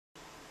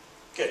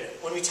Good.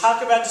 When we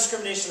talk about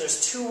discrimination,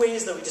 there's two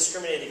ways that we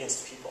discriminate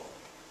against people.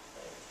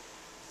 Right?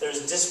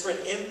 There's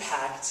disparate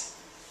impact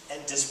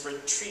and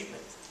disparate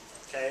treatment.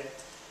 Okay?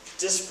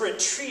 Disparate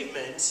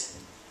treatment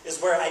is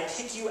where I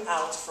pick you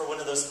out for one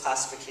of those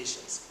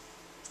classifications.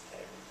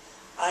 Okay?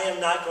 I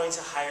am not going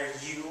to hire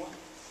you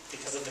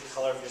because of the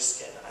color of your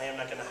skin. I am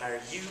not going to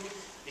hire you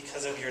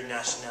because of your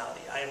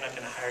nationality. I am not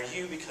going to hire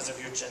you because of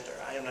your gender.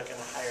 I am not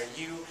going to hire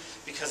you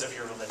because of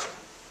your religion.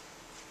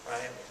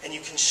 Right? And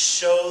you can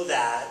show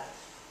that,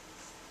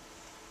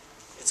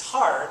 it's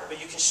hard,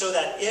 but you can show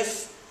that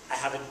if I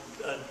have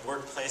a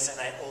workplace and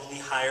I only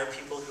hire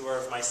people who are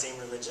of my same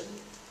religion,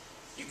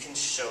 you can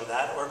show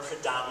that, or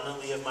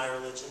predominantly of my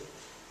religion.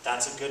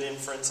 That's a good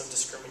inference of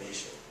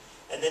discrimination.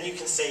 And then you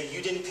can say,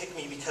 you didn't pick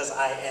me because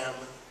I am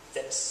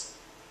this.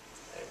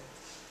 Okay?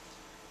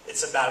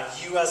 It's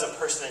about you as a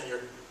person and your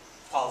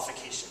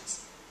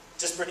qualifications.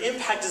 Disparate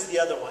impact is the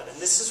other one, and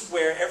this is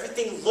where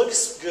everything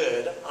looks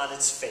good on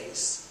its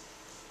face,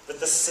 but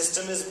the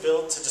system is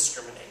built to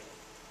discriminate.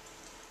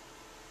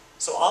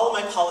 So all of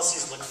my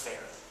policies look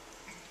fair.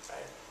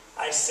 Right?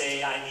 I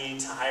say I need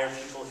to hire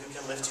people who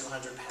can lift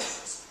 200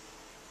 pounds.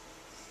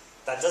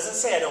 That doesn't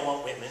say I don't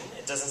want women.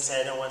 It doesn't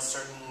say I don't want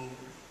certain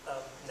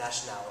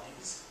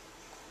nationalities.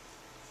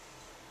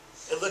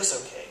 It looks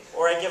okay.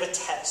 Or I give a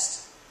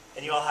test,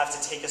 and you all have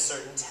to take a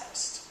certain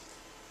test.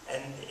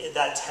 And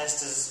that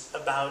test is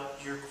about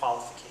your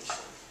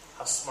qualification.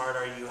 How smart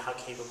are you? How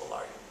capable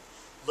are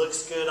you?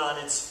 Looks good on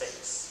its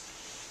face.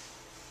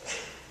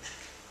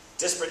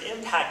 Disparate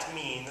impact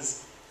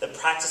means that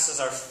practices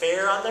are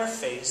fair on their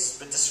face,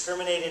 but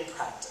discriminate in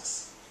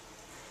practice.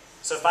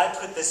 So if I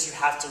put this, you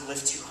have to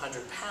lift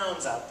 200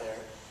 pounds out there,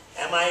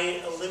 am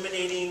I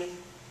eliminating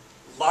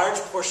large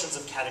portions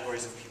of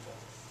categories of people?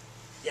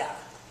 Yeah.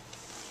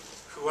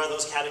 Who are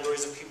those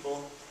categories of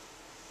people?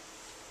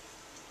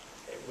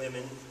 Okay,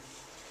 women.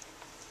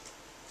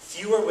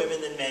 Fewer women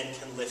than men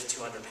can lift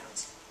 200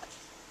 pounds.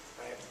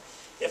 Right?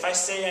 If I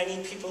say I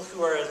need people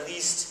who are at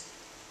least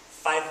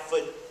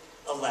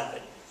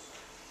 5'11",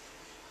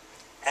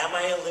 am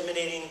I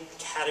eliminating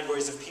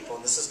categories of people?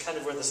 And this is kind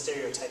of where the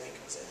stereotyping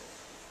comes in.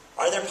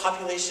 Are there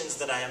populations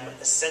that I am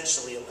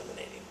essentially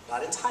eliminating?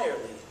 Not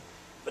entirely,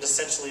 but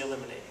essentially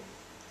eliminating.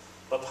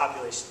 What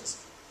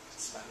populations?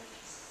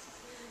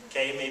 Hispanics.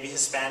 Okay, maybe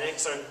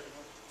Hispanics are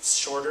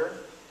shorter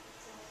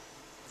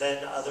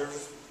than other.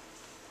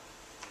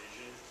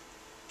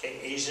 Okay,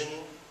 Asian,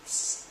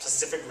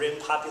 Pacific Rim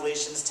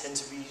populations tend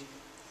to be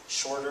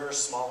shorter or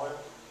smaller.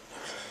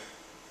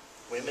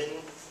 Women,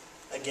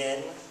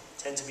 again,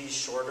 tend to be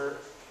shorter.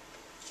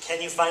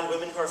 Can you find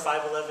women who are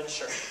 5'11"?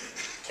 Sure.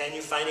 Can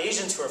you find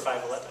Asians who are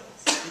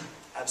 5'11"?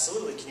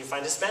 Absolutely. Can you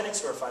find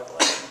Hispanics who are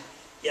 5'11"?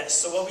 Yes.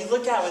 So what we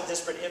look at with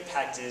disparate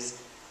impact is,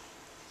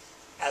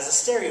 as a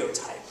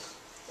stereotype,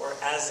 or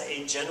as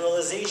a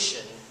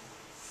generalization,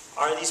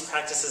 are these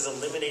practices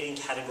eliminating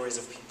categories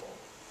of people?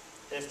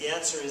 And if the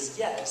answer is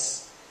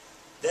yes,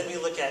 then we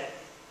look at,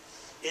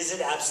 is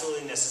it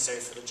absolutely necessary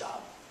for the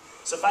job?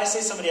 So if I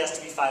say somebody has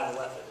to be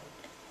 5'11",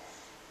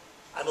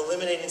 I'm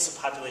eliminating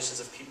some populations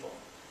of people.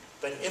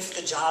 But if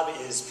the job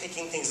is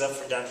picking things up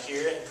from down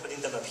here and putting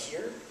them up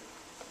here,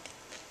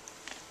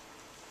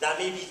 that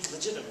may be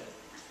legitimate,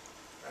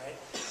 right?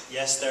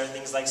 Yes, there are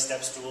things like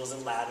step stools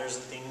and ladders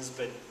and things,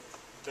 but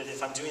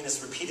if I'm doing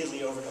this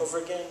repeatedly over and over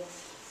again,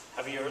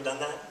 have you ever done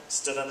that?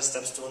 Stood on a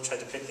step stool and tried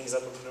to pick things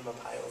up and put them up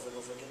high over and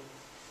over again?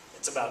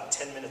 It's about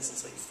 10 minutes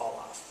until you fall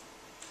off,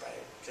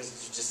 right?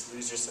 Because you just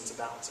lose your sense of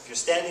balance. If you're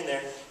standing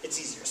there, it's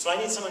easier. So I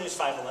need someone who's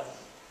 5'11".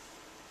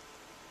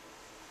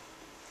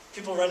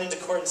 People run into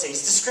court and say,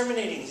 he's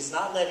discriminating. He's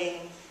not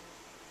letting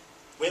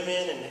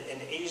women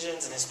and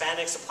Asians and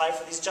Hispanics apply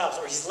for these jobs.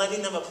 Or he's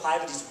letting them apply,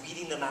 but he's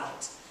weeding them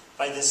out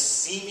by this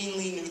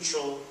seemingly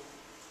neutral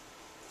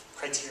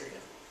criteria.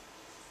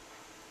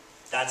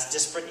 That's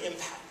disparate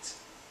impact.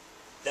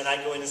 Then I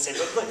go in and say,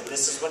 look,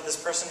 this is what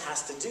this person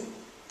has to do.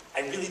 I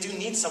really do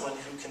need someone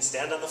who can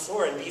stand on the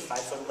floor and be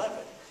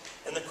 5'11".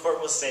 And the court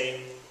will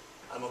say,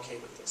 I'm okay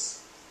with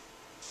this.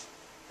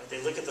 Right?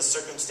 They look at the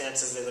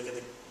circumstances, they look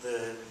at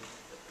the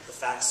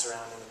facts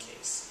surrounding the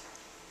case.